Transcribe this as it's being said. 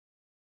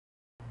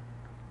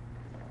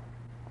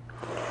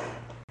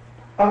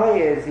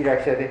آقای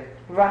زیرک،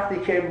 وقتی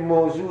که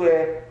موضوع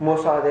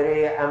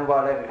مصادره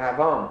اموال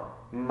قوام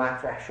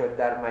مطرح شد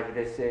در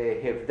مجلس 17،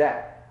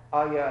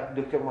 آیا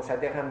دکتر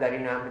مصدق هم در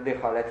این امر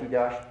دخالتی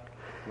داشت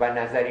و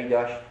نظری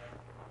داشت؟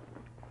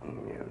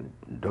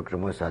 دکتر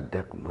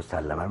مصدق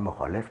مسلما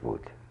مخالف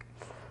بود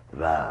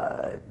و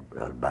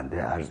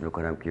بنده عرض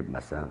میکنم که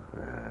مثلا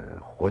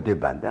خود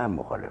بنده هم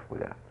مخالف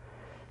بودم.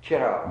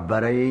 چرا؟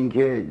 برای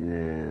اینکه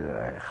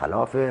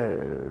خلاف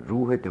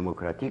روح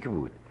دموکراتیک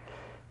بود.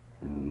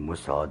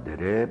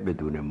 مصادره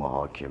بدون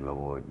محاکمه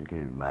و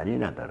معنی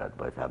ندارد،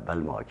 باید اول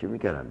محاکمه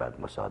کردن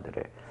بعد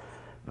مصادره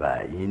و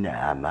این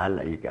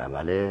عمل یک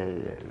عمل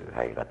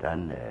حقیقتا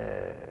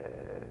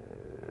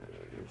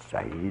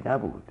صحیحی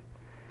نبود.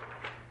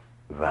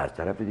 و از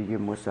طرف دیگه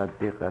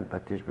مصدق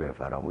البته به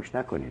فراموش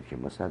نکنید که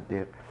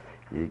مصدق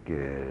یک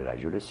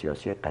رجل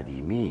سیاسی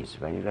قدیمی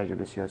است و این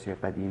رجل سیاسی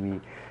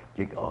قدیمی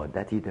یک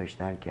عادتی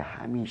داشتن که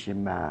همیشه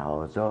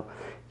معاذا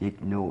یک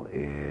نوع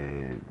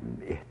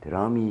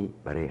احترامی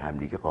برای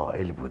همدیگه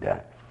قائل بودن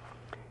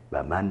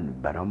و من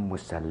برام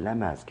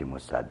مسلم است که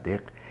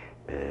مصدق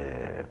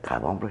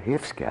قوام رو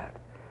حفظ کرد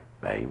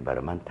و این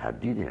برای من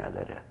تردیدی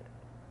ندارد.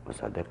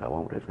 مصدق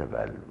قوام رو حفظ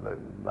کرد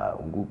و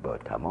اونگو با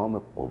تمام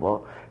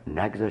قوا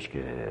نگذاشت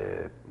که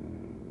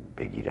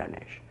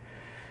بگیرنش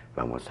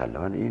و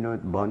مسلما اینو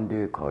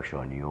باند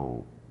کاشانی و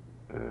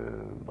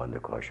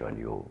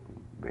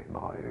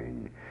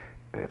این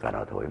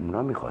قنات های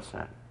اونا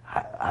میخواستن.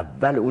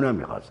 اول اونا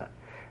میخواستن،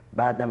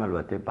 بعدم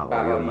البته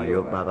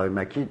بقای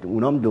مکی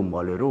اونا هم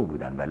دنبال رو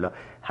بودن ولی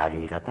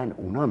حقیقتا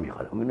اونا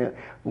میخواستن.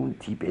 اون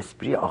تیپ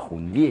اسپری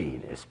آخوندی،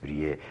 این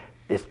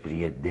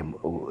اسپری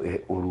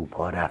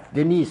اروپا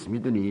رفته نیست،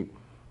 میدونی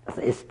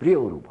اصلا اسپری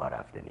اروپا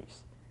رفته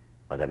نیست،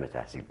 آدم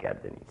تحصیل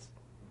کرده نیست.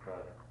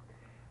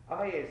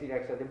 آقای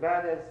زیرک،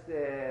 بعد از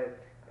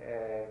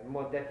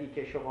مدتی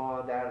که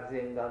شما در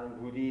زندان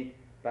بودید،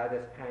 بعد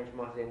از 5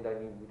 ماه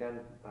زندانی بودن،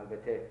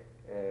 البته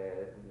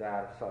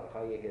در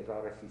سالهای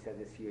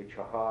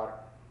 1334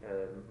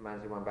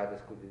 منظورم بعد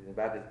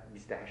از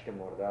 28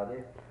 مرداد،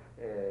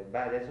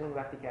 بعد از اون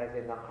وقتی که از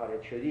زندان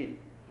خارج شدید،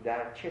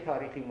 در چه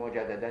تاریخی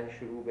مجددا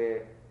شروع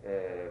به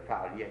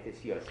فعالیت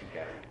سیاسی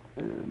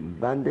کردید؟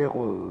 بنده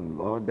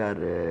در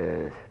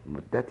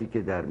مدتی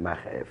که در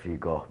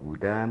مخفیگاه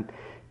بودم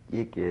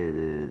یک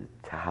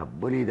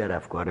تحولی در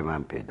افکار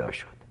من پیدا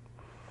شد.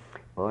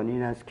 آن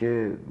این است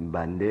که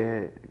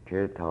بنده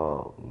که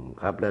تا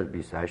قبل از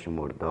 28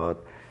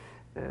 مرداد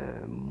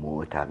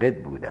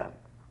معتقد بودم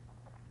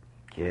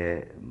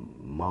که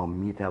ما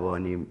می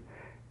توانیم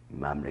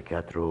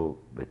مملکت رو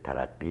به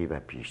ترقی و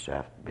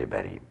پیشرفت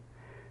ببریم.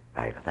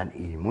 حقیقتا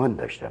ایمان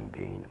داشتم به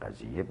این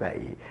قضیه و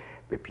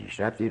به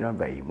پیشرفت ایران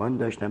و ایمان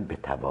داشتم به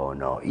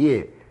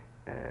توانایی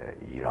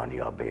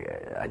ایرانی‌ها به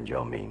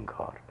انجام این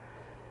کار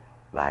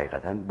و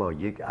حقیقتا با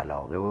یک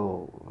علاقه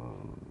و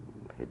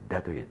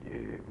حدت و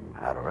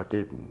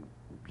حرارت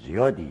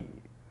زیادی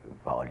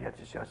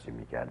فعالیت سیاسی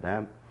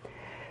می‌کردم.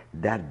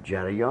 در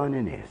جریان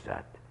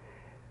نهضت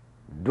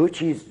دو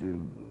چیز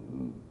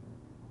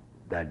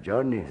در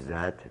جریان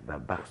نهضت و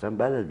بخصوصا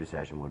بعد از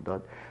 28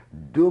 مرداد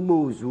دو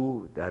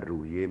موضوع در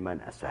روحیه من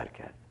اثر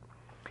کرد.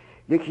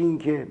 یکی این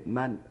که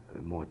من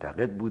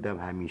معتقد بودم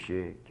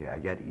همیشه که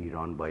اگر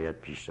ایران باید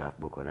پیشرفت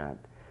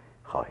بکند،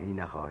 خواهی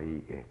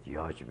نخواهی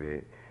احتیاج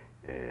به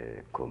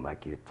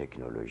کمک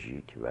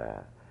تکنولوژیک و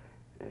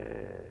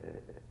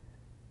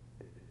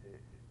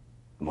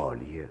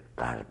مالی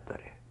غرب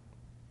داره.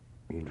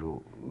 این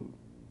رو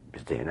به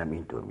ذهنم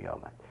اینطور می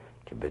آمد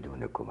که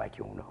بدون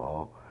کمک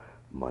اونها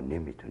ما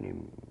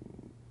نمیتونیم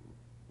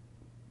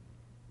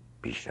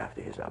پیشرفت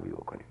حسابی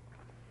بکنیم.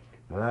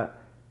 و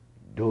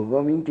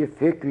دوم این که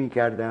فکر می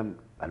کردم،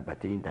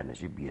 البته این در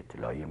نتیجه بی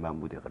اطلاعی من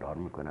بود، اقرار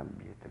میکنم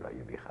بی اطلاعی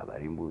بی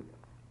خبری بود،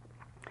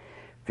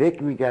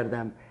 فکر می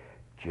کردم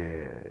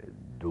که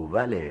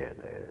دول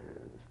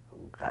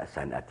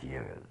صنعتی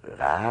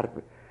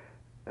غرب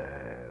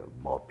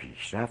با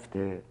پیشرفت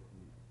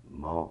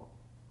ما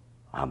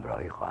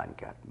همراهی خواهند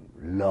کرد،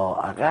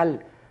 لااقل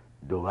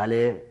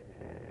دول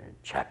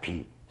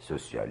چپی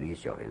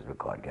سوسیالیست یا حزب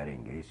کارگر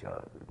انگلیس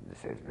یا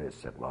حزب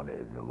استقلال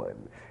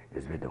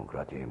حزب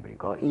دموکراتی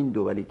امریکا، این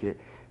دولی که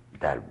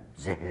در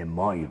ذهن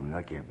ما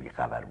ایرانی‌ها که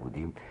بی‌خبر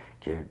بودیم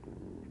که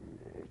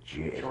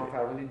شما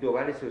فرمودید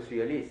دول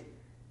سوسیالیست.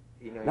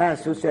 نه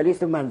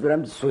سوسیالیست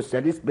منظورم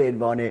سوسیالیست به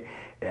عنوان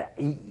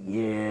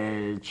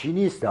چی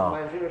نیست.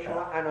 منظور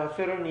شما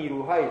عناصر و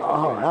نیروهای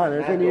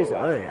سوسیالیست.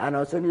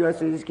 عناصر نیروهای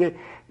سوسیالیست که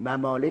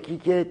ممالکی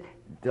که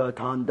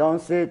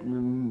تاندانس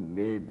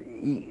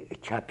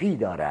چپی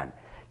دارن،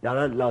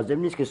 در لازم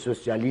نیست که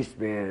سوسیالیست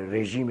به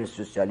رژیم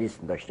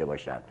سوسیالیست داشته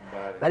باشن،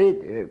 ولی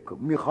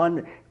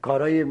میخوان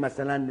کارهای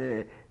مثلا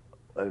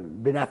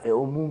به نفع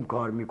عموم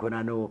کار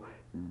میکنن و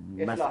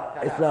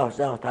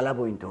اصلاح طلب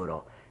و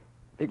اینطورا.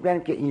 فکر کنم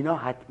که اینا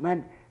حتما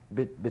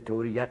به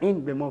طور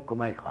یقین به ما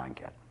کمک خواهند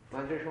کرد.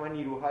 منظور شما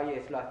نیروهای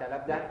اصلاح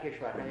طلب در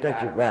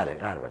کشورهای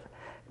غرب.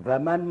 و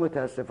من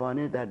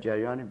متاسفانه در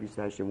جریان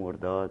 28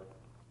 مرداد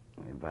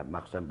و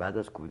مخصوصا بعد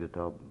از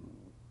کودتا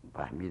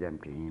فهمیدم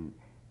که این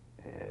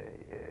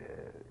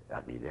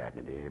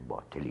عقیده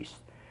باطلی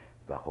است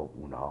و خب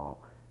اونها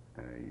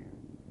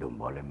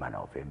دنبال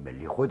منافع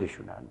ملی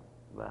خودشونن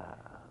و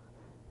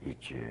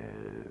هیچ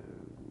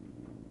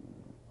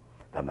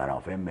و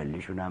منافع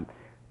ملیشون هم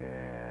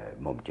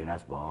ممکن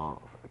است با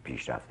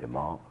پیشرفت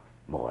ما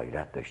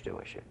مغایرت داشته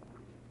باشه،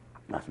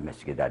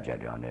 مثل که در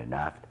جریان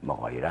نفت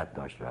مغایرت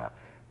داشت و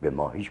به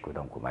ما هیچ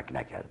کدام کمک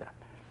نکردن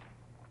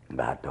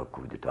و حتی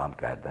کودتا هم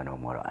کردن و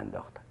ما رو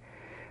انداختن.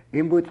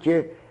 این بود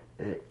که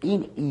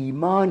این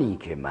ایمانی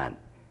که من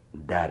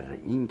در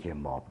این که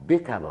ما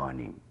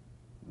بتوانیم،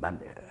 من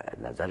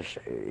نظر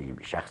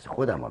شخص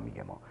خودم رو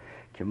میگم،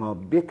 که ما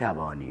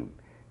بتوانیم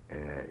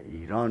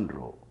ایران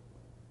رو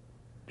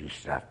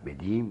پیشرفت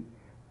بدیم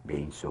به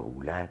این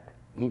سهولت،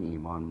 این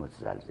ایمان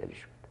متزلزل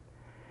شد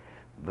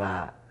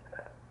و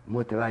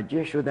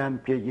متوجه شدم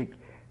که یک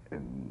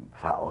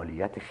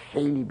فعالیت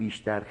خیلی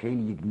بیشتر،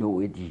 خیلی یک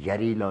نوع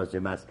دیگری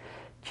لازم است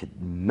که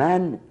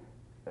من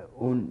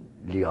اون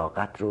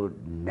لیاقت رو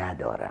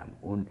ندارم،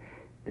 اون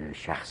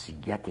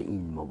شخصیت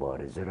این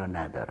مبارزه رو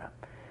ندارم.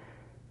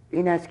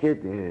 این است که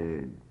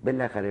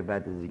بالاخره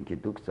بعد از اینکه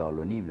 2 سال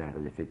و نیم در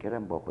حال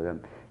فکرم با خودم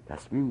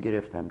تصمیم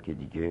گرفتم که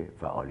دیگه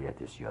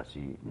فعالیت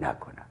سیاسی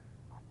نکنم.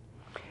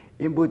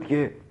 این بود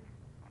که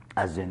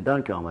از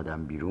زندان که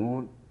آمدم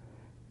بیرون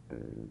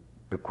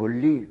به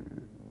کلی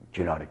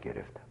کنار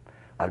گرفتم.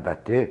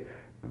 البته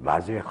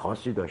وضع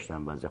خاصی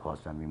داشتم. وضع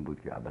خاصم این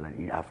بود که اولا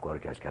این افکار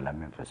که از کلم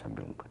می‌خواستم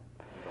بیرون کنم،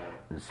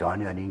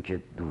 ثانیاً این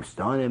که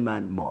دوستان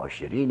من،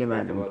 معاشرین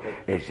من،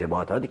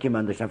 ارتباطاتی که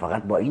من داشتم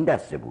فقط با این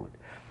دسته بود.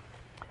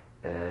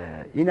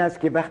 این است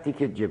که وقتی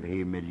که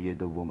جبهه ملی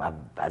دوم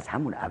از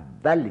همون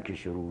اول که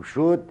شروع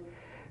شد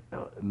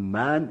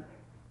من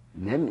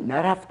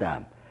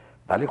نرفتم،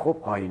 ولی خب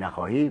خواهی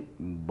نخواهی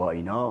با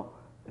اینا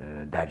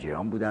در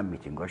جریان بودم،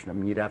 میتینگاشون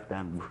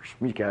میرفتم، گوش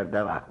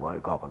میکردم، اخبار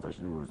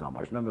کاغذاشون،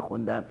 روزنامه‌اشون رو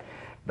میخوندم،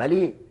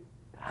 ولی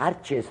هر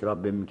چه اصرار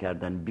بهم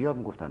میکردن بیام،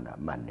 میگفتن نه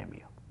من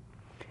نمیام.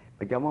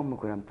 و گمان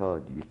میکنم تا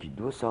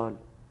 1-2 سال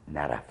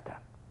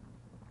نرفتم،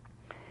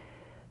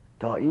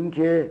 تا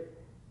اینکه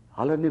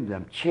حالا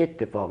نمیدونم چه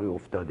اتفاقی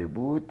افتاده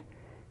بود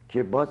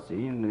که باز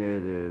این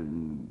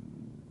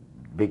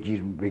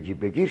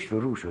بگیر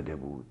شروع شده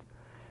بود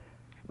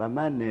و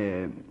من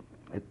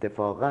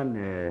اتفاقا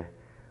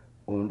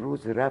اون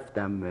روز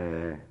رفتم،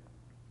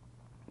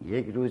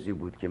 یک روزی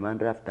بود که من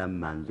رفتم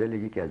منزل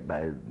یکی از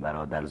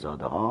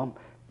برادرزاده هام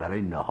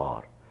برای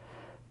نهار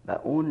و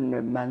اون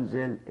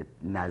منزل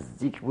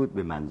نزدیک بود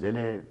به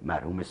منزل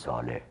مرحوم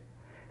صالح.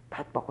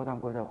 بعد با خودم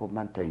گفتم خب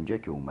من تا اینجا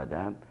که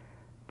اومدم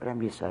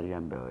برم یه سری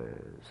هم به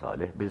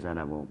صالح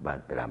بزنم و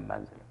بعد برم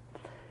منزل.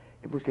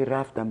 این بود که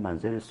رفتم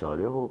منزل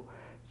صالح و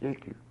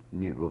یک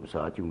ربع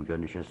ساعتی اونجا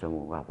نشستم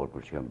و احوال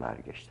پرسیدم،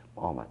 برگشتم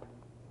آمدم،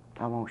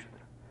 تمام شد.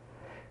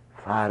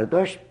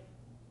 فرداش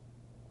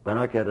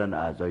بنا کردن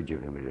اعضای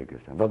جبهه ملی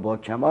گرفتن و با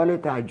کمال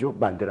تعجب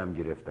بندرم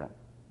گرفتن.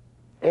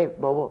 ای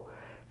بابا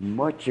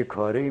ما چه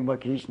کاره ایم، ما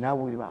که هیچ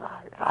نبودیم،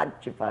 هر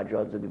چه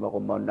فریاد زدیم آقا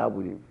ما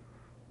نبودیم.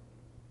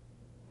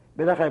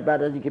 بالاخره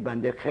بعد از اینکه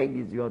بنده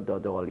خیلی زیاد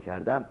داد و قال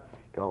کردم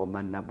که آقا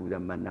من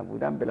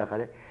نبودم،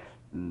 بالاخره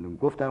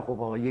گفتن خب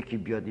آقا یکی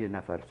بیاد، یه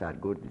نفر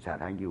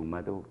سرهنگی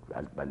اومد و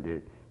از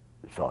بنده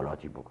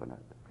سوالاتی بکنن.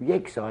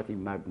 1 ساعت این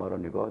مرد ما رو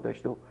نگاه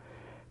داشت و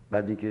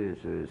بعد اینکه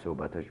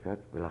صحبتاش کرد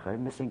بالاخره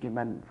مثل اینکه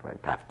من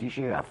تفتیش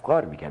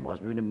افکار میکرد،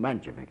 می‌خواست ببینه من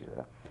چه فکر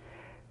دارم.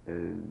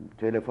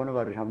 تلفن رو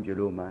براش هم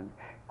جلو من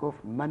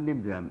گفت من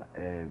نمیدونم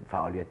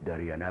فعالیت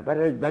داری یا نه،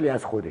 ولی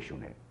از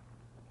خودشونه.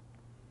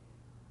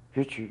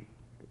 هیچی.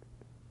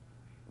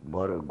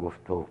 ما رو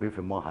گفت توقیف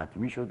ما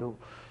حتمی شد و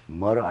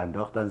ما رو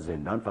انداختن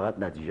زندان. فقط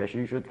نتیجهش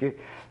این شد که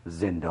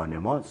زندان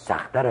ما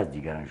سخت‌تر از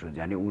دیگران شد،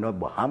 یعنی اونا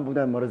با هم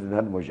بودن، ما رو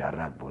زندان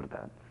مجرد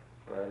بردن.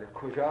 بله.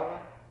 کجا؟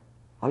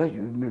 حالا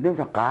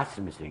نمیدونم،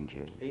 قصر مثل این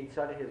که این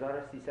سال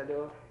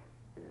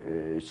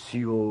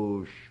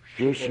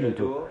 1336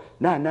 اینطور.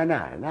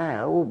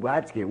 نه او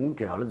بعد که اون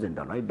که حالا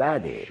زندان‌های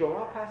بعده.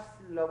 شما پس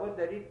لابد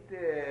دارید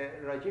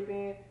راجع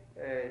به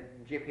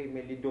جبهه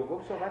ملی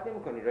دوم صحبت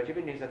نمی‌کنید، راجع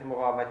به نهضت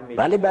مقاومت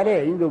ملی. بله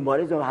این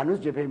دنباله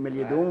هنوز جبهه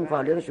ملی دوم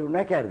فعالیت شروع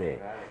نکرده.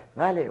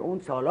 بله اون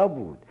سالا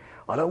بود.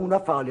 حالا اونا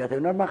فعالیت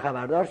اونا من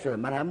خبردار شدم.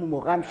 من همون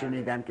موقع هم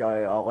شنیدم که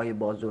آقای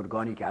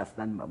بازرگانی که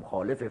اصلا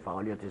مخالف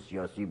فعالیت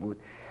سیاسی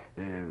بود،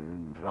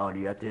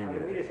 فعالیت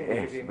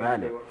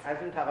بله از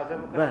اون تقاضا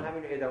می‌کنم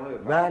همین ادامه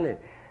بدید. بله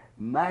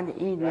من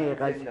این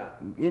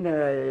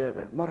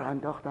ما رو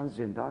انداختن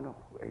زندان.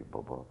 ای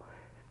بابا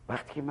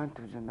وقتی که من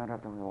تو زندان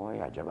رفتم آقای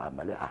عجب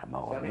عمل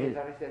احمقانه.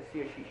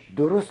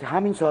 درست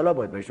همین سالا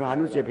بود باشه،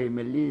 هنوز جبهه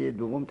ملی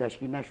دوم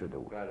تشکیل نشده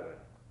بود. بله.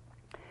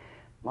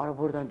 ما رو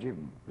بردن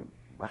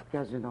وقتی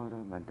از زندان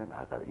اومدم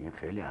این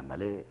خیلی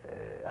عمل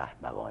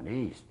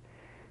احمقانه است.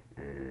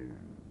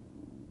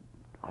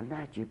 حالا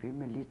نه جبهه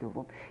ملی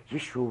دوم یه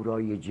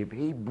شورای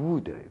جبهه‌ای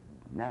بود،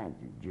 نه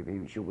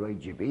شورای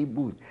جبهه‌ای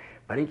بود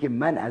برای اینکه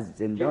من از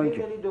زندان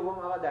جبهه ملی دوم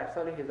آقا در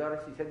سال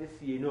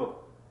 1339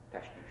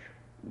 تشکیل شد.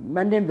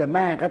 من نمیدونم، من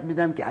حقیقت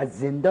میدم که از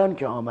زندان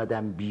که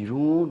آمدم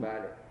بیرون، بله.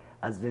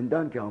 از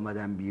زندان که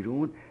آمدم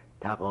بیرون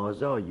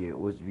تقاضای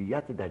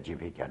عضویت در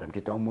جبهه کردم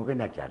که تا اون موقع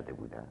نکرده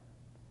بودم.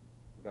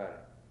 بله.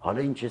 حالا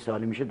این چه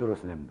سالی میشه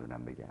درست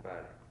نمیدونم بگم. بله.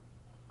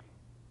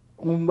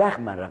 اون وقت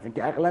من رفتم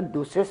که عقلا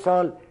 2-3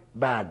 سال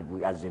بعد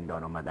بود از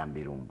زندان آمدم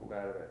بیرون بود.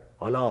 بله.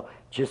 حالا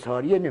چه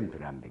سالیه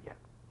نمیتونم بگم.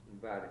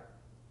 بله.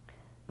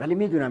 ولی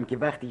میدونم که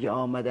وقتی که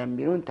آمدم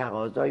بیرون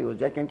تقاضای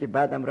عضویت کردم که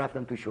بعدم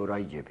رفتم تو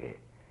شورای جبهه.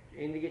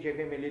 این دیگه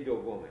جبهه ملی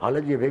دومه.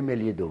 حالا جبهه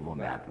ملی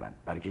دومه حتما،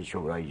 برای که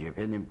شورای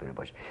جبهه نمیتونه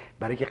باشه.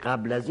 برای که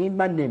قبل از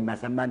این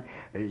مثلا من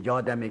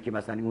یادمه که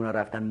مثلا اونا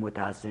رفتن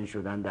متحسن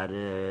شدن در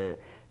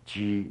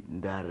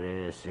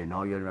در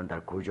سنا یا در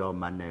کجا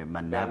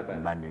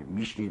من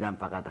میشنیدم،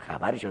 فقط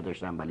خبرشو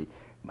داشتم ولی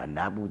من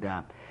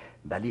نبودم،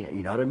 ولی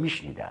اینا رو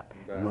میشنیدم،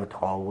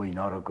 نطقا و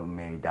اینا رو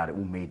در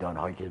اون میدان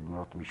هایی که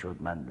نطق میشد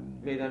من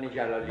میدان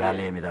جلالیه.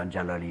 بله میدان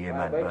جلالیه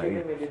من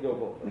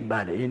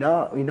بله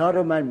اینا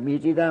رو من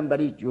میدیدم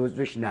ولی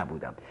جزوش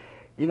نبودم.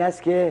 این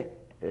است که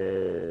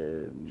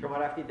شما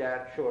رفتی در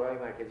شورای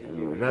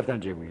مرکزی رفتم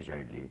جبهه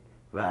جلالی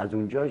و از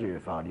اونجا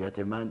فعالیت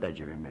من در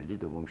جبهه ملی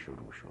دوم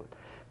شروع شد.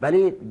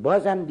 ولی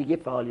بازم دیگه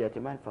فعالیت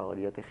من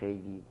فعالیت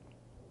خیلی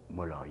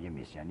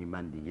ملایمی است، یعنی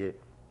من دیگه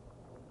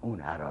اون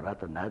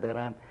حرارت رو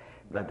ندارم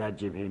و در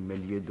جبهه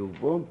ملی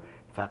دوم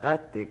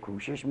فقط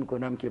کوشش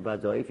میکنم که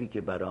وظایفی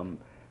که برام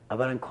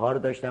اولا کار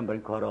داشتم، برای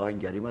کار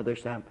آهنگری ما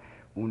داشتم،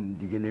 اون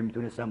دیگه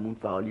نمیتونستم اون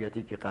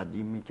فعالیتی که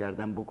قدیم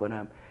میکردم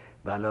بکنم،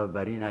 علاوه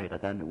بر این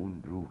حقیقتا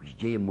اون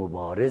روحیه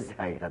مبارز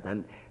حقیقتا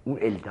اون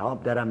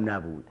التهاب درم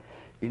نبود.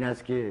 این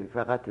است که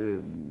فقط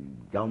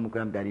دام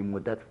میکنم در این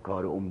مدت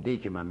کار عمده‌ای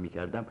که من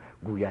میکردم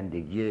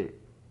گویندگی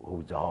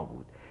حوزه ها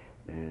بود،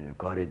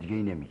 کار دیگه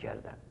ای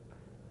نمیکردم.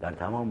 در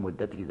تمام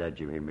مدتی که در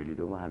جبهه ملی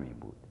دوم همین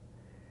بود،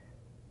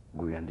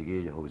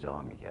 گویندگی حوزه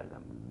ها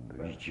میکردم،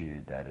 هیچی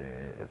در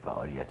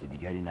فعالیت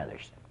دیگری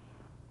نداشتم.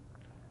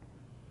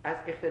 از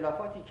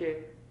اختلافاتی که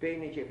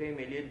بین جبهه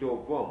ملی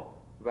دوم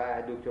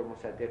و دکتر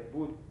مصدق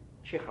بود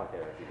چه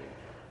خاطراتی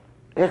دارید؟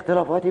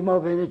 اختلافاتی ما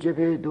بین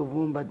جبهه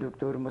دوم و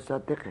دکتر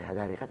مصدق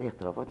در حقیقت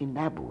اختلافاتی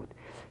نبود.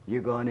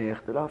 یگانه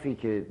اختلافی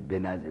که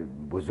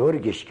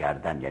بزرگش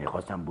کردن، یعنی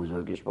خواستم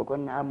بزرگش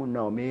بکنن، همون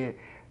نامه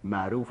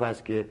معروف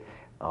است که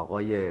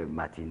آقای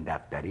متین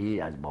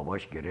دفتری از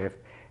باباش گرفت،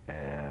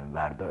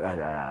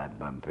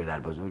 پدر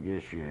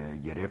بزرگش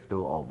گرفت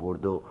و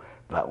آورد و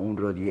اون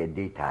رو یه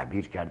عده‌ای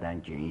تعبیر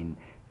کردن که این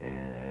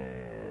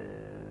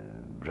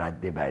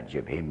رد بر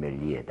جبهه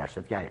ملیه، در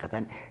صورتی که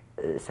حقیقتا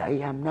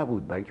صحیح هم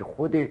نبود، برای که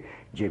خود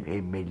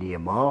جبهه ملی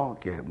ما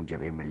که اون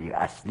جبهه ملی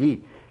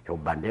اصلی که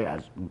بنده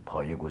از اون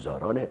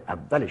پایه‌گذاران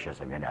اولش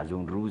هستم، یعنی از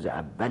اون روز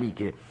اولی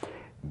که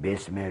به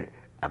اسم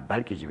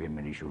اول که جبهه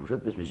ملی شروع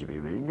شد به اسم جبهه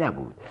ملی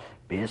نبود،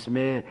 به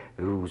اسم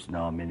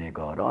روزنامه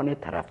نگاران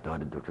طرفدار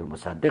دکتر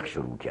مصدق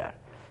شروع کرد.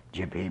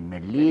 جبهه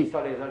ملی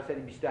سال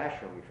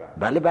 1328 رو میفرد.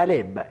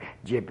 بله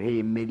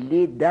جبهه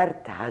ملی در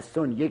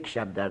تحسن، یک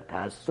شب در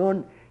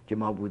تحسن که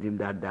ما بودیم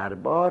در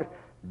دربار،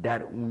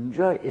 در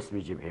اونجا اسم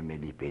جبهه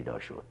ملی پیدا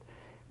شد.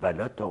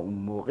 ولی تا اون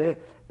موقع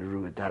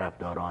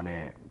طرفداران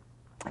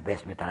به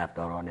اسم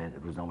طرفداران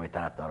روزنامه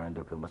طرفداران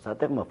دکتر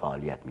مصدق ما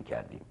فعالیت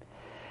میکردیم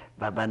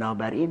و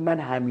بنابراین من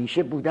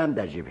همیشه بودم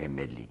در جبهه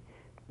ملی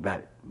و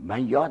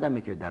من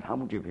یادمه که در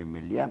همون جبهه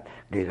ملی هم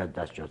غیر از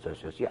دستجات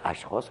سیاسی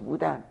اشخاص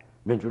بودن،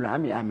 من جمله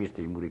همین امیر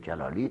تیمور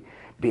کلالی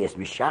به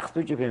اسم شخص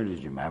تو جبهه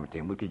ملی، امیر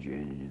تیمور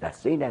که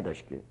دسته‌ای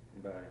نداشت، که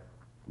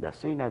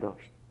دسته‌ای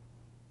نداشت.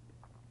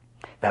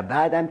 و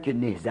بعدم که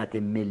نهضت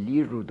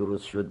ملی رو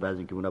درست شد، بعد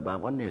اینکه اونا به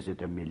عنوان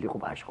نهضت ملی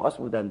خب اشخاص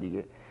بودن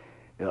دیگه،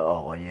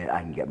 آقای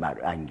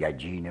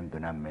انگجی،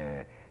 نمیدونم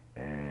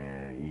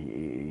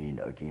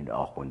این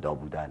آخوندا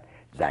بودن،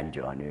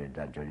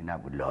 زنجانی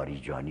نبود،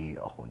 لاریجانی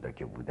آخوندا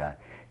که بودن،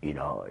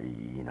 اینا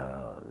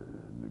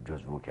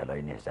جزو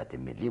وکلای نهضت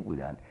ملی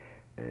بودن،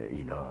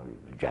 اینا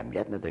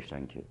جمعیت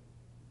نداشتن که.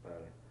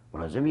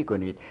 ملاحظه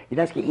میکنید این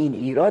است که این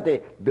ایراد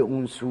به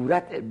اون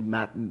صورت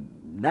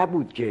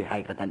نبود که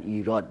حقیقتا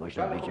ایراد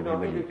باشه. به جبهه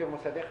ملی دکتر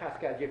مصدق هست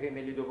که از جبهه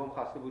ملی دوم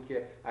خواسته بود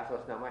که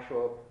اساسنامه‌اش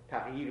رو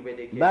تغییر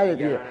بده که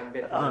دیگران هم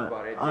بتونن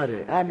وارد بشن.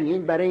 آره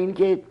همین، برای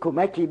اینکه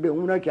کمکی به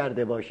اونا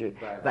کرده باشه.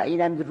 و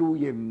اینم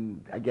روی،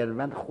 اگر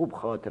من خوب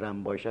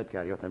خاطرم باشد که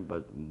حقیقتا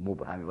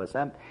مبهم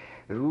واسم،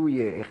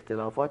 روی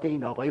اختلافات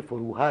این آقای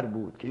فروهر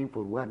بود که این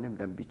فروهر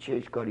نمیدونم به چه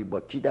اشکالی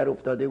با کی در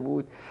افتاده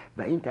بود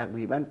و این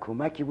تقریبا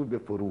کمکی بود به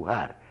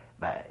فروهر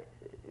و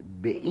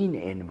به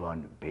این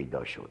عنوان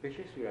پیدا شد. به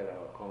چه صورت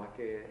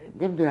کمک؟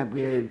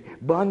 نمیدونم،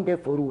 باند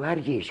فروهر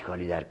یه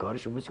اشکالی در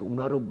کارشون بود که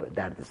اونا رو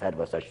دردسر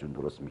واسهشون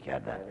درست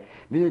میکردن.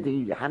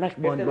 میدونید همش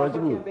باندبازی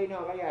بود. بین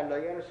آقای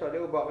علایه ساله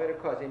و باقر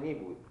کاظمی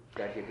بود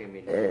در جبهه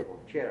ملی.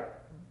 چرا؟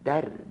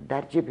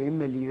 در جبهه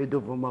ملی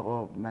دوم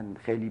آقا من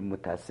خیلی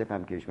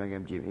متاسفم که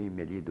بگم جبهه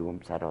ملی دوم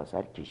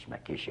سراسر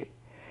کشمکشه.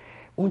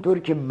 اونطور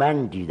که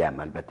من دیدم،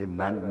 البته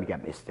من میگم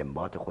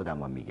استنباط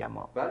خودم رو میگم.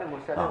 بله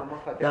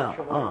مسلم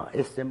شما.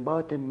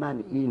 استنباط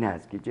من این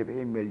هست که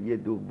جبهه ملی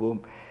دوم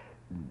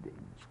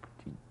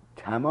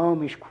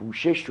تمامش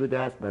کوشش شده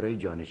است برای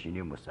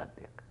جانشینی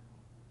مصدق.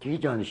 کی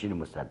جانشین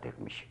مصدق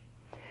میشه؟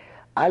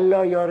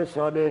 الله یار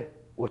سال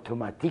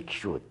اتوماتیک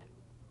شد،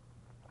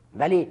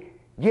 ولی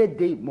یه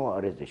عده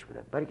معارضش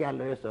بودن، برای که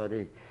علای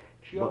صادق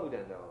کیا بودن؟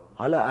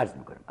 حالا عرض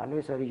میکنم.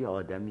 علای صادق یه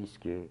آدمی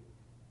است که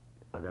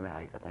آدم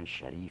حقیقتا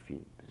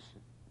شریفی،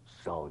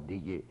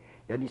 ساده،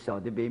 یعنی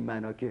ساده به این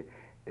معنا که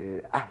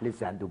اهل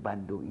زند و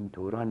بند و این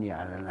طورانی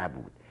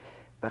نبود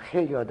و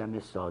خیلی آدم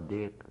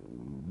صادق،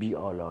 بی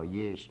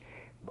آلایش،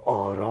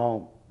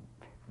 آرام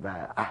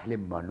و اهل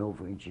مانو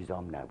و این چیزا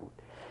هم نبود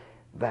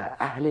و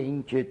اهل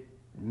این که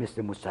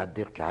مثل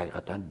مصدق که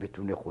حقیقتا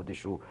بتونه خودش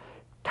رو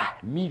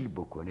تحمیل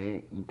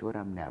بکنه اینطور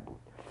هم نبود.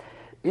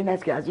 این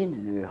است که از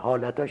این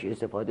حالتاش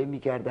استفاده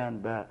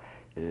میکردن و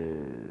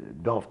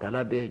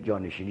داوطلب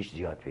جانشینیش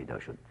زیاد پیدا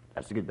شد.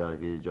 اصلا که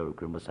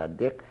دکتر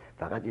مصدق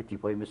فقط یه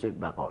تیپایی مثل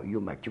بقایی و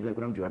مکی بودن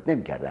کنم جرات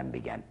نمیکردن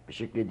بگن، به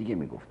شکل دیگه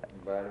میگفتن.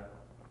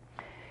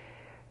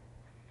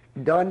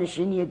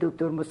 دانشینی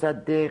دکتر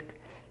مصدق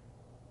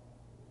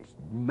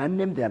من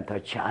نمیدونم تا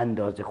چه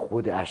اندازه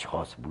خود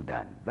اشخاص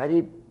بودن،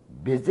 ولی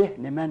به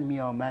ذهن من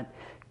میآمد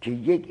که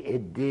یک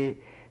عده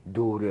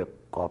دور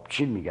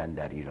قابچین میگن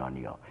در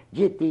ایرانیا،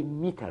 یه عده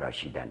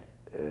میتراشیدن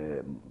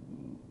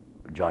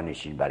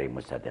جانشین برای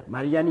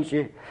مصدق. یعنی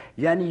چه؟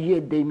 یعنی یه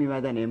عده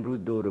میمدن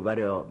امروز دور و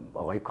بر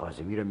آقای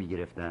کاظمی رو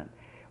میگرفتن،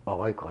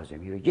 آقای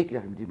کاظمی رو یک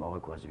دفعه میدیم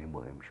آقای کاظمی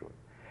مهم شد،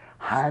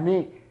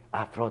 همه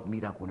افراد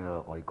میرن خونه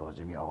آقای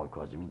کاظمی، آقای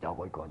کاظمی،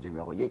 آقای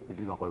کاظمی، یک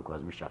میدیم آقای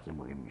کاظمی شخص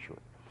مهم میشد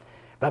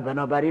و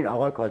بنابراین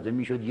آقای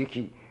کاظمی شد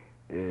یکی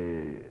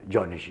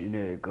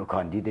جانشین،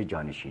 کاندید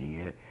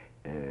جانشینی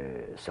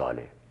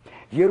ساله.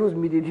 یه روز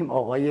میدیدیم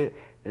آقای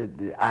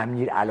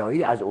امیر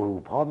علایی از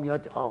اروپا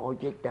میاد، آقا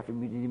یک دفعه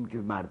میدیدیم که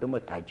مردم رو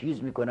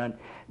تجهیز میکنن،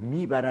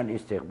 میبرن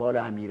استقبال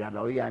امیر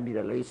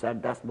علایی سر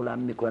دست بلند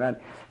میکنن،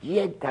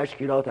 یک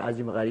تشکیلات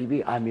عظیم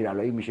غریبی. امیر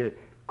علایی میشه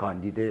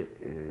کاندید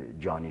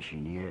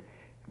جانشینی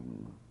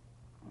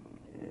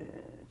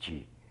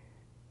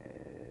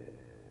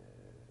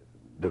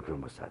دکتر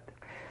مصدق.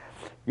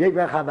 یک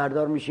وقت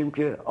خبردار میشیم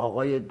که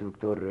آقای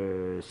دکتر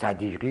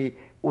صدقی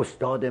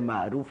استاد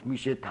معروف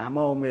میشه،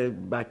 تمام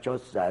بچه ها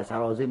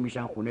سرازیر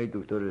میشن خونه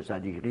دکتر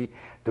صدقی،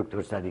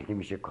 دکتر صدقی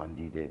میشه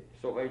کاندید.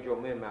 صبح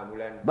جمعه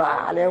معمولا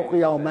بله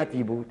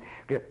قیامتی بود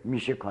که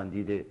میشه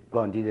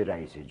کاندید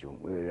رئیس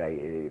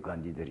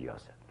کاندید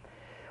ریاست.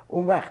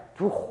 اون وقت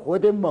تو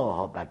خود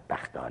ماها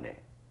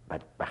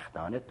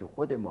بدبختانه تو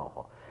خود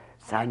ماها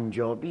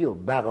سنجابی و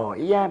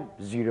بقایی هم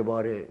زیر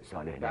بار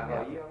صالح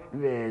نمیاد.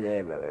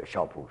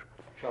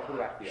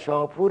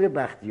 شاپور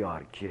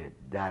بختیار که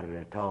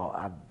در تا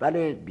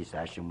اول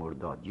 28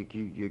 مرداد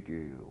یک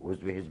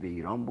عضو حزب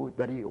ایران بود،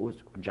 ولی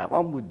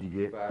جوان بود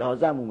دیگه،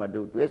 تازه هم اومده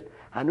بود،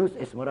 هنوز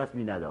اسم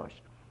رسمی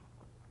نداشت.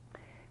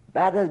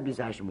 بعد از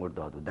 28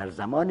 مرداد و در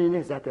زمان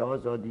نهضت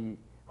آزادی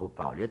خب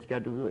فعالیت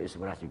کرده بود و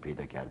اسم رسمی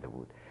پیدا کرده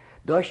بود،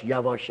 داشت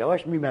یواش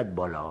یواش میمد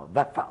بالا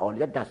و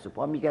فعالیت دست و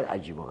پا میکرد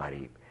عجیب و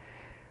غریب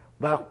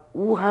و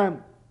او هم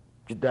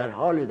که در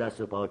حال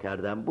دست و پا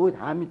کردن بود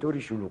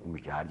همینطوری شلوغ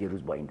میکرد، یه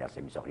روز با این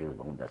دسته میساخت، یه روز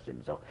با اون دسته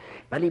میساخت،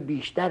 ولی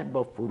بیشتر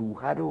با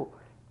فروهر و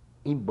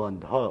این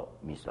باندها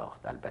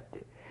میساخت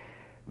البته.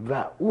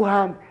 و او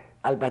هم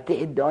البته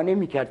ادعا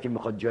نمیکرد که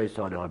میخواد جای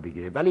صالح‌ها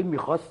بگیره، ولی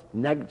میخواست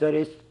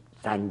نگذاره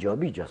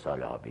سنجابی جا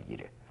صالح‌ها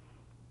بگیره،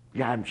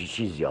 یه همچین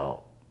چیزی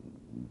ها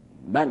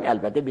من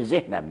البته به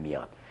ذهنم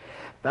میاد.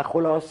 و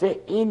خلاصه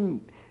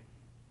این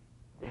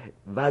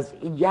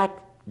وضعیت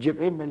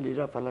جبهه ملی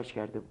را فلج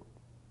کرده بود،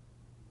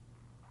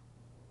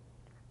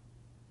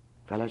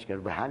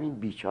 و همین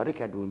بیچاره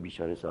کرد. اون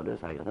بیچاره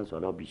صالح حقیقتا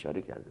صالح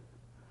بیچاره کرده.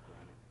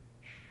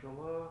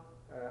 شما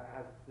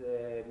از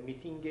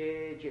میتینگ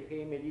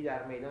جبهه ملی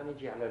در میدان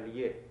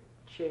جلالیه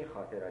چه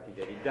خاطراتی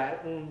دارید؟ در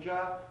اونجا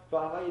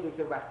با آقای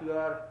دکتر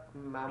بختیار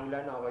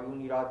معمولا آقایون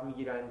ایراد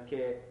میگیرند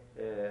که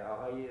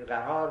آقای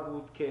قرار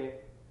بود که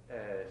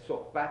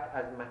صحبت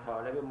از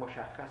مطالب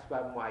مشخص و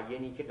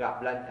معینی که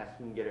قبلا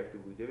تصمیم گرفته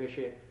بوده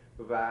بشه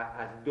و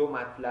از دو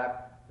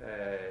مطلب،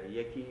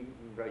 یکی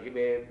راجع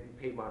به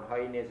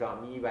پیمانهای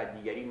نظامی و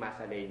دیگری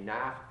مسئله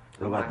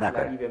نفت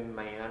مطلبی به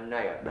میان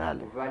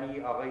نیاد.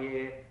 ولی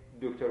آقای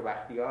دکتر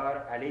بختیار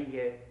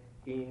علیه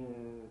این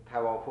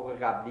توافق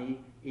قبلی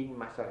این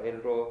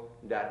مسائل رو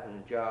در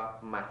اونجا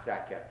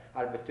مطرح کرد.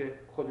 البته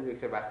خود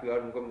دکتر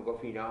بختیار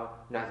میگفت اینا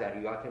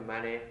نظریات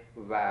منه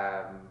و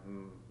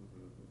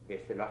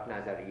به اصطلاح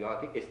نظریات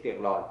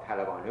استقلال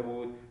طلبانه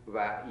بود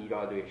و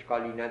ایراد و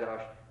اشکالی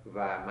نداشت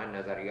و من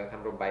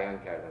نظریاتم رو بیان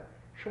کردم.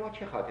 شما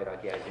چه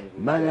خاطراتی از این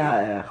بود؟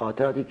 من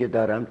خاطراتی که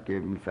دارم که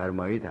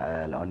میفرمایید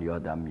الان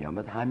یادم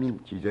میامد همین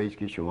چیزایی است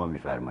که شما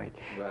میفرمایید.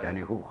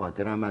 یعنی خوب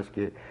خاطرم است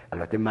که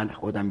البته من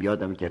خودم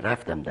یادم که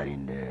رفتم در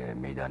این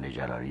میدان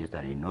جلالیه،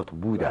 در این نطق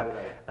بودم.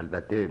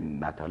 البته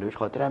مطالبش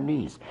خاطرم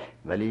نیست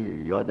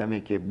ولی یادمه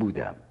که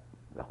بودم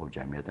و خب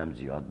جمعیتم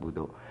زیاد بود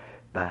و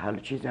به هر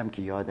چیزم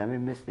که یادمه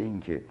مثل این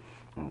که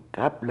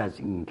قبل از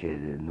این که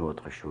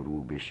نطق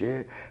شروع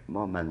بشه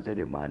ما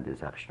منزل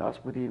مهندس اخشناس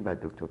بودیم و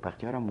دکتر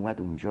بختیار هم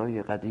اومد اونجا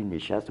یه قدری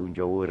نشست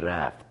اونجا و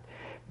رفت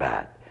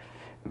بعد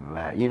و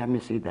این هم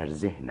مثل در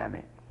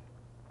ذهنمه.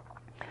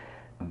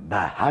 و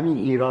همین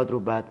ایراد رو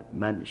بعد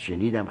من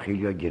شنیدم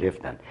خیلی ها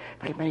گرفتن،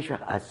 ولی من هیچ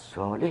وقت از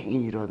صالح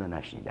این ایراد رو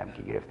نشنیدم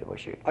که گرفته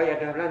باشه. آیا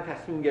قبلا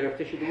تصمیم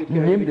گرفته شده بود که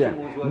نمیدونم.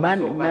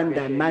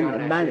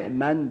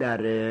 من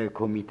در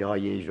کمیته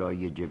های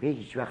اجرایی جبهه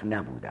هیچ وقت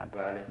نبودم.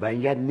 بله. و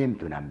اینقدر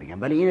نمیتونم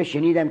بگم، ولی اینو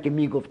شنیدم که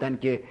میگفتن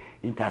که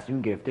این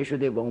تصمیم گرفته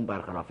شده و اون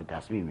برخلاف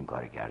تصمیم این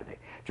کار کرده.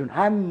 چون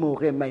هم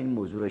موقع من این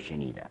موضوع رو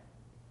شنیدم،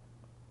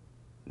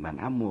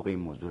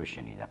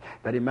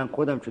 ولی من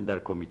خودم چون در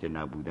کمیته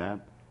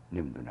نبودم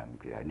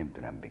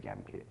نمیتونم بگم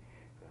که.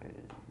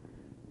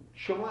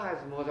 شما از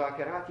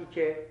مذاکراتی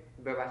که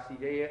به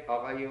وسیله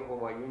آقای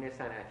همایون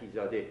صنعتی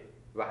زاده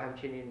و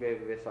همچنین به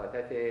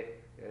وساطت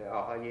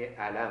آقای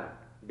علم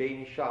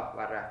بین شاه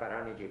و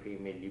رهبران جبهه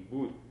ملی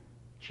بود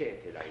چه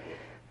اطلاعی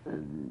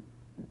بود؟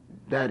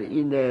 در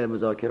این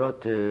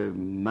مذاکرات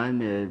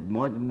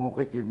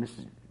موقعی که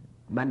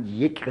من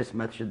یک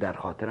قسمتش در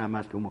خاطرم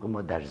هست که اون موقع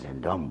ما در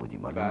زندان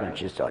بودیم، نمیدونم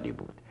چه سالی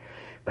بود،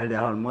 ولی در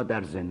حال ما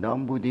در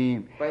زندان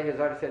بودیم.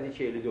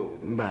 1342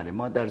 بود. بله،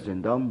 ما در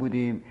زندان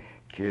بودیم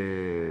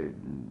که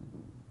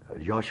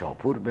یا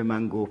شاپور به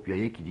من گفت یا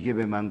یکی دیگه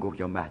به من گفت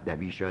یا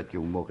مهدوی شاید که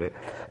اون موقع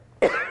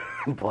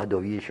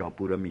پادوی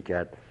شاپور رو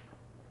میکرد.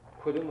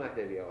 کدوم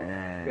مهدوی آقا؟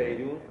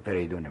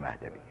 فریدون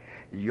مهدوی.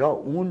 یا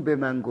اون به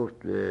من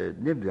گفت،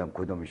 نمیدونم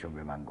کدومشون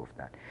به من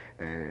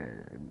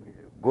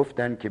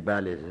گفتن که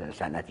بله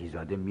صنعتی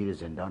زاده میره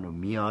زندان و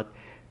میاد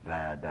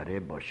و داره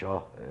با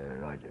شاه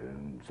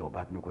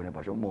صحبت میکنه.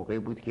 با شاه موقعی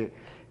بود که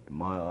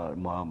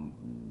ما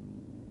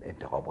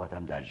انتخابات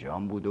هم در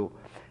جهان بود و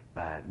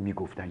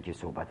میگفتن که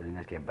صحبت این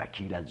است که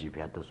وکیل از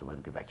جبهه، حتی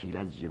صحبت که وکیل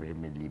از جبهه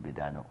ملی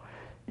بدن و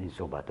این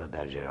صحبت ها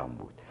در جهان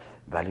بود،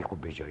 ولی خب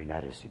به جایی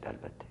نرسید.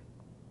 البته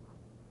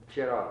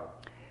چرا؟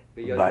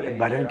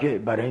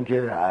 برای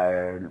اینکه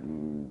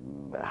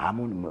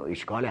همون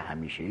اشکال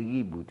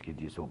همیشگی بود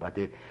که صحبت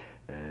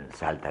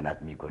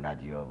سلطنت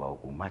میکند یا با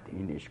حکومت،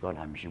 این اشکال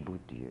همیشه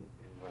بود دیگه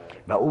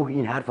و او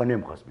این حرفا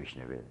نمیخواست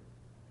بشنوه.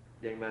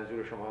 یعنی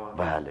منظور شما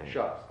بله.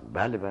 شاست؟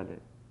 بله.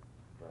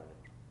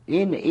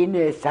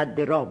 این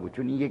صد راه بود.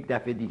 چون این یک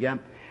دفعه دیگه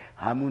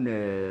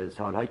همون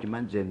سالهایی که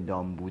من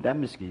زندان بودم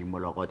مثل که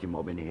ملاقاتی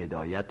ما بین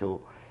هدایت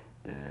و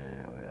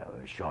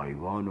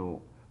شایگان و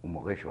اون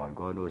موقع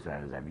شایگان و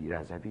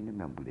رضوی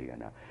من بوده یا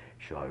نه،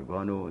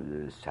 شایگان و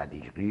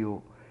صدقی و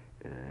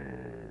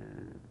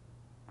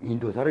این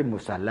دوتا رو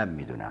مسلم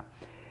میدونم،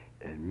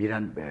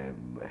 میرن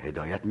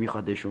هدایت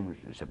میخوادشون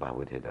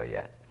سپهبد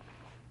هدایت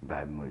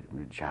و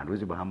چند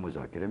روزی با هم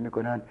مذاکره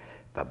میکنن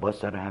و باز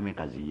سر همین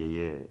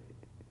قضیه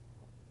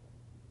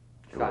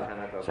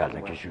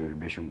سلطنت که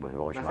بهشون بود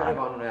مثلا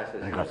قانون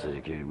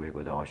اساسی که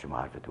آقا شما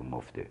حرفتون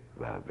مفته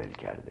و ول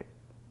کرده.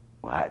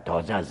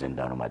 تازه از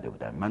زندان اومده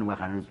بودم، من اون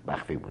وقت هنوز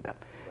مخفی بودم،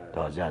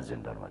 تازه از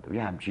زندان اومده بودم.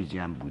 یه هم چیزی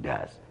هم بوده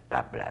است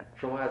قبلا.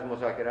 شما از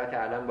مذاکرات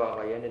علم با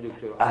آقایان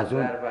دکتر از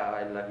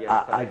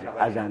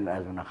اون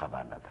از اون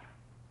خبر ندارم.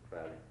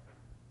 بله.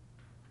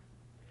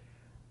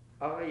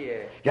 آقای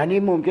یعنی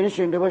ممکنه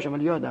شنیده باشم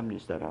ولی یادم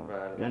نیست دارم.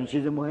 بله. یعنی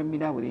چیز مهمی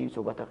نبوده، این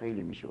صحبت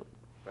خیلی میشد.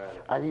 بله.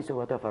 از این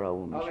صحبت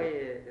فراوون میشه.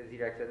 آقای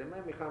زیرک زاده،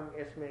 من میخوام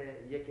اسم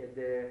یک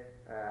عده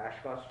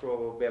اشخاص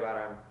رو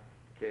ببرم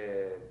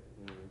که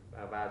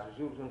و از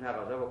حضورتون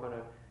تقاضا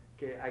بکنم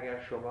که اگر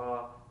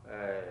شما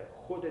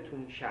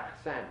خودتون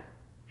شخصا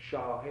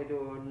شاهد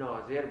و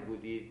ناظر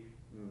بودید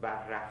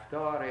بر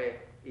رفتار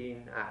این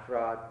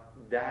افراد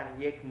در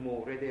یک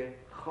مورد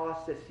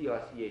خاص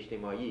سیاسی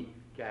اجتماعی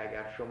که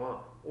اگر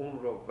شما اون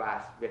رو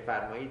وصف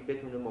بفرمایید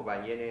بتونه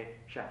مبین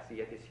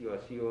شخصیت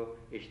سیاسی و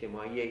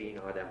اجتماعی این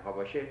آدم ها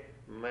باشه،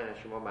 من از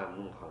شما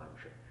ممنون خواهم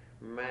شد.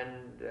 من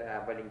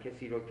اولین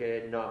کسی رو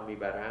که نام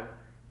میبرم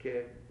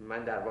که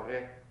من در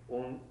واقع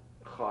اون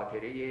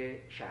خاطره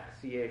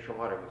شخصی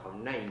شما رو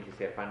میخوام، نه اینکه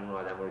صرفا اون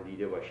آدم رو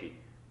دیده باشید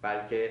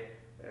بلکه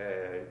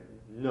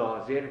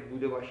ناظر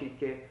بوده باشید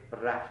که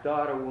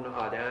رفتار اون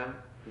آدم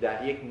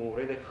در یک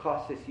مورد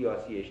خاص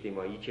سیاسی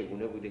اجتماعی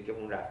چگونه بوده که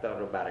اون رفتار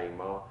رو برای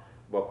ما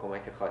با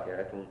کمک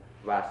خاطرتون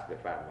وصف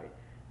بفرمایید.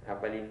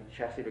 اولین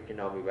شخصی رو که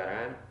نام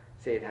میبرم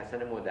سید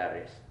حسن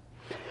مدرس.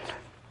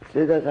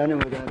 سید حسن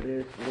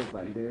مدرس رو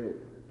بنده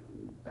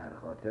در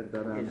خاطر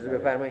دارم. اجازه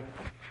بفرمایید.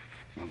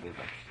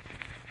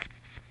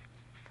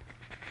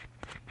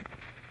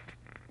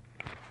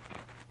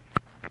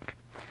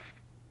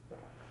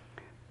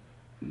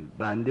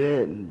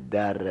 بنده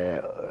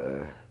در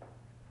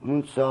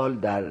اون سال،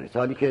 در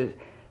سالی که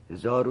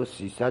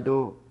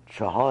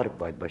 1304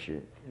 باید باشه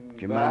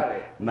که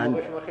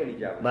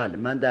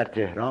من در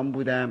تهران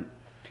بودم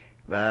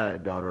و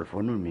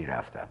دارالفنون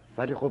میرفتم،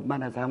 ولی خب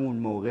من از همون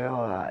موقع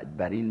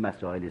بر این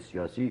مسائل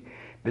سیاسی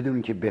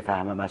بدون که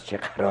بفهمم از چه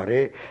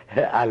قراره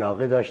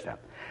علاقه داشتم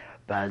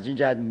و از این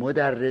جهت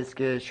مدرس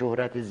که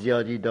شهرت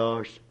زیادی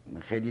داشت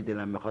خیلی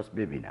دلم میخواست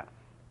ببینم.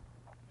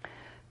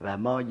 و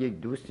ما یک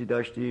دوستی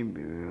داشتیم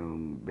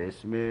به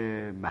اسم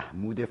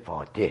محمود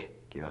فاتح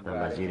که وقتا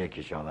وزیر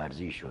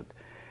کشاورزی شد،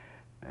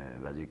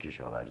 وزیر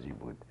کشاورزی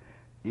بود.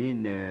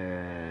 این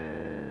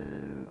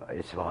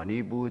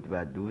اصفهانی بود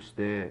و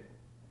دوست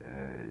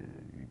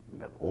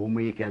قوم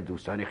یکی از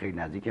دوستان خیلی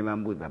نزدیک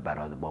من بود و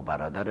با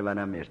برادر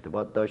منم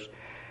ارتباط داشت.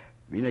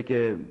 اینه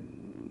که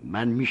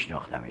من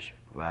میشناختمش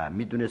و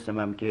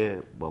میدونستم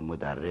که با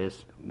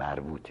مدرس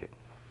مربوطه.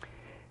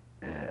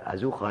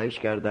 از او خواهش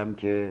کردم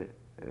که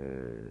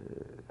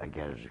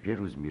اگر یه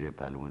روز میره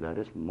پلو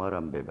مدرس ما رو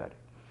هم ببره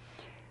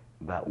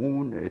و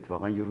اون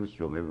اتفاقا یه روز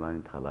جمعه به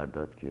من خبر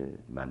داد که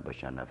من با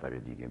چند نفر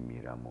دیگه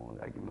میرم و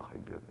اگه میخوای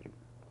ببریم.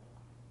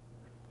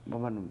 با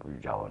من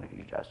جوان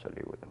 18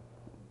 ساله بودم،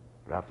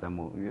 رفتم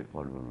و یه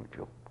پالون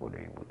که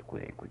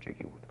خونه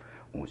کوچکی بود،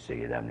 اون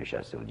سیدم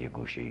نشسته بود یه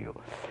گوشه و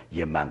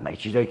یه منقل،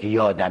 چیزایی که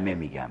یادمه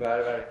میگم،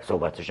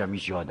 صحبتش هم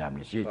هیچ یادم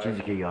نیست، یه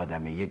چیزی که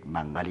یادمه یک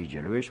منقلی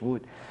جلوش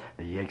بود،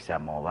 یک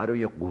سماور و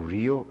یه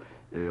قوری و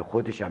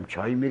خودش هم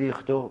چای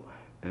میریخت و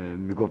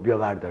میگفت بیا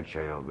بردار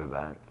چایو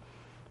ببر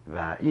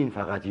و این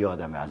فقط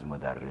یادمه از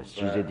مدرس،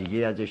 چیز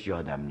دیگه ازش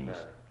یادم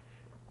نیست.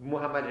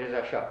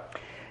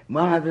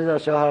 محمد رضا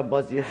شاه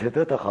باز یه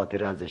دو تا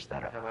خاطر ازش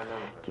دارم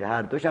که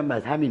هر دوشم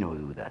از همین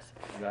حدود است.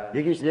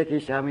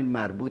 یکیش همین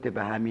مربوط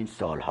به همین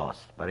سال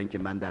هاست، برای اینکه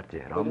من در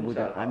تهران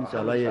بودم، همین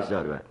سالهای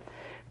 1000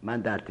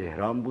 من در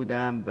تهران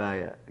بودم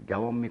و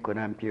گمان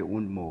میکنم که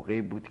اون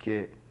موقعی بود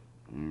که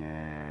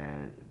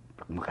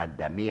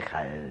مقدمه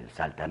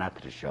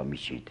سلطنت رشا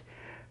میشید،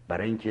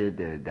 برای اینکه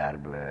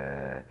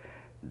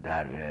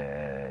در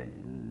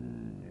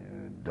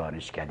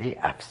دانشکده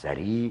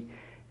افسری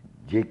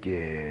یک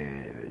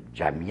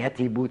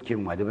جمعیتی بود که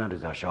اومده بودن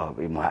رضا شاه،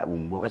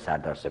 اون موقع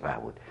سردار سپه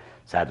بود،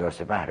 سردار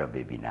سپه را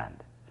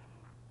ببینند.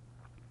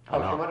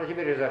 حالا شما راجع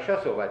به رضا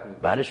شاه صحبت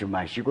می‌کنید؟ بله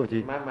شما چی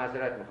گفتید؟ من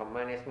معذرت میخوام،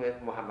 من اسم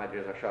محمد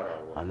رضا شاه را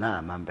آوردم.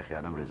 نه من به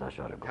خیالم رضا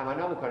شاه را گفتم.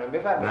 تمنا می‌کنم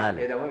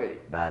بفرمایید ادامه بدید.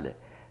 بله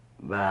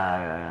و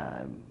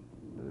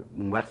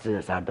اون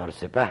وقت سردار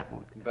سپه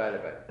بود. بله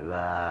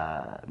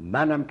و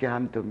منم که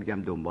همونطور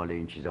میگم دنبال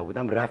این چیزا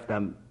بودم،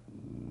 رفتم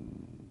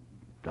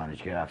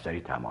دانشگاه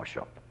افسری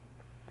تماشا.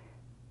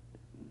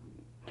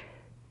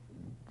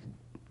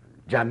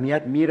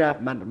 جمعیت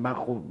میرفت، من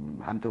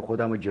خوب همونطور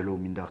خودم رو جلو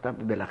مینداختم،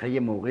 بالاخره یه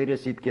موقعی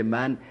رسید که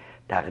من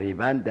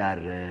تقریبا در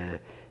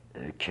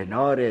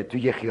کنار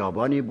توی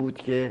خیابانی بود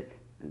که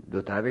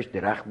دو طرفش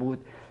درخت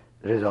بود،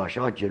 رضا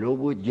شاه جلو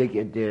بود، یک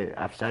عده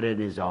افسر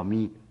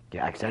نظامی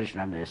که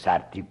اکثرشون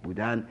سرتیپ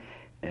بودن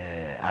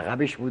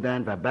عقبش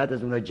بودن و بعد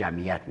از اونها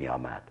جمعیت می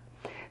آمد.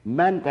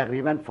 من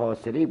تقریبا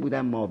فاصله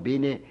بودم ما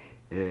بین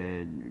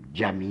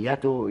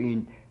جمعیت و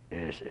این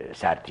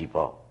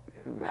سرتیپا،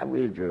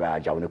 همون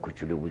جوان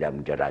کوچولو بودم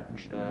اونجا رد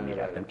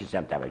میرفتم، کسی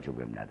هم توجه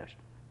بهم نداشت.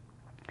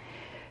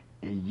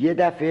 یه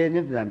دفعه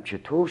نمیدونم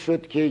چطور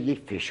شد که یک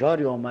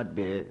فشاری آمد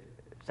به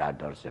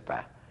سردار سپه،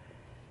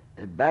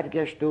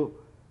 برگشت و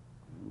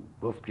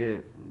گفت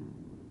که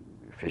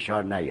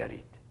فشار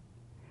نیارید.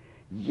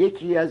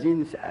 یکی از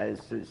این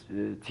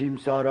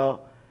تیمسارا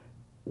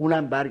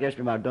اونم برگشت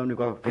به مردم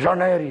نگاه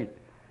فشار نیارید.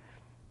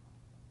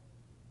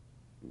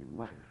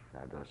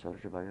 سردار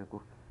سپه برگشت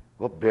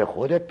گفت به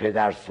خود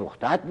پدر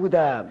سوختت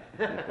بودم.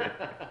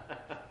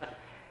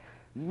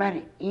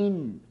 من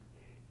این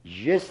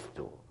ژست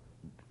و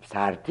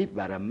سرتیپ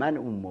برای من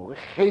اون موقع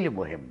خیلی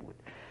مهم بود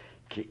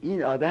که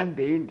این آدم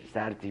به این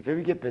سرتیپه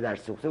میگه پدر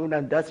سوخته،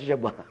 اونم دستش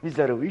با هم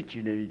میذاره و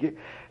هیچی نمیگه،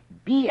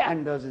 بی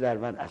اندازه در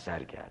من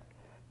اثر کرد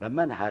و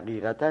من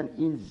حقیقتا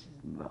این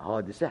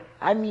حادثه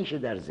همیشه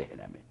در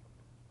ذهنمه.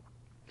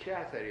 چه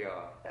اثری ها؟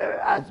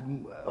 از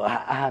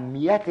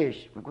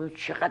اهمیتش، میگه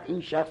چقدر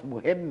این شخص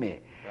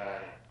مهمه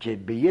که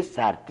به یه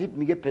سرتیپ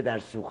میگه پدر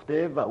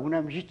سوخته و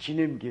اونم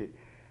هیچی نمیگه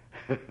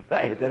و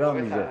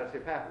احترام میذاره.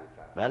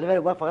 بله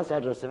با فقط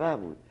سردار سپه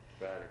بود.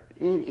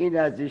 این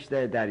ازش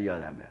در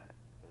یادمه.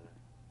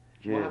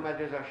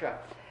 محمد رضا شاه.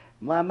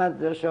 محمد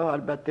رضا شاه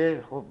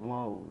البته خب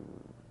ما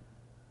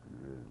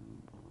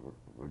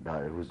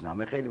در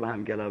روزنامه خیلی با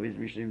هم گلاویز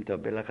میشیم تا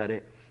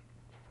بالاخره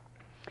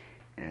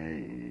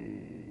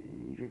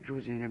یک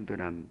روزی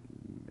نمیدونم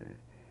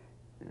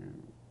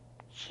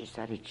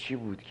چی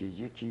بود که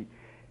یکی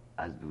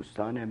از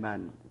دوستان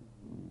من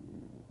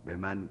به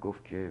من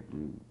گفت که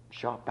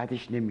شاه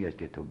بدش نمیاد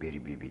که تو بری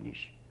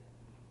ببینیش.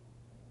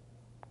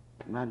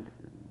 من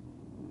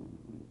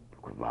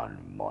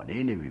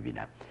مانعی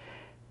نمیبینم.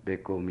 به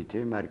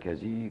کمیته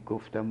مرکزی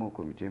گفتم و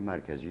کمیته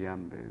مرکزی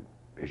هم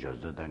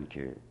اجازه دادن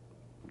که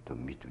تو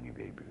میتونی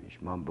بری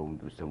ببینیش. ما به اون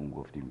دوستمون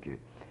گفتیم که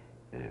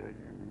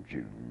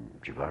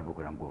چیکار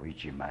بکنم؟ گفت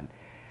هیچی. من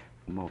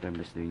موقع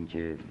مثل این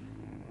که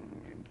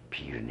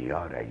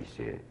پیرنیا رئیس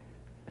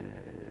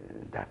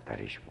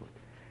دفترش بود،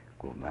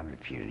 گفت من به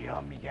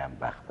پیرنیا میگم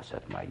وقت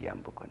واسط معین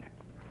بکنه.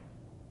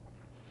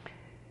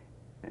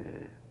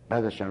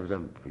 بعد از چند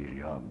روزم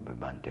پیرنیا به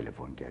من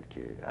تلفن کرد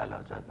که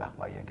اعلیحضرت وقت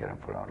معین کردم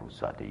فلان روز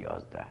ساعت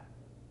 11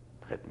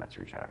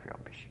 خدمتشون شرفیان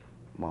بشیم.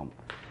 ما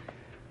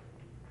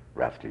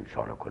رفتیم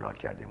شال و کلاه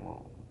کردیم و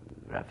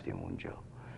رفتیم اونجا.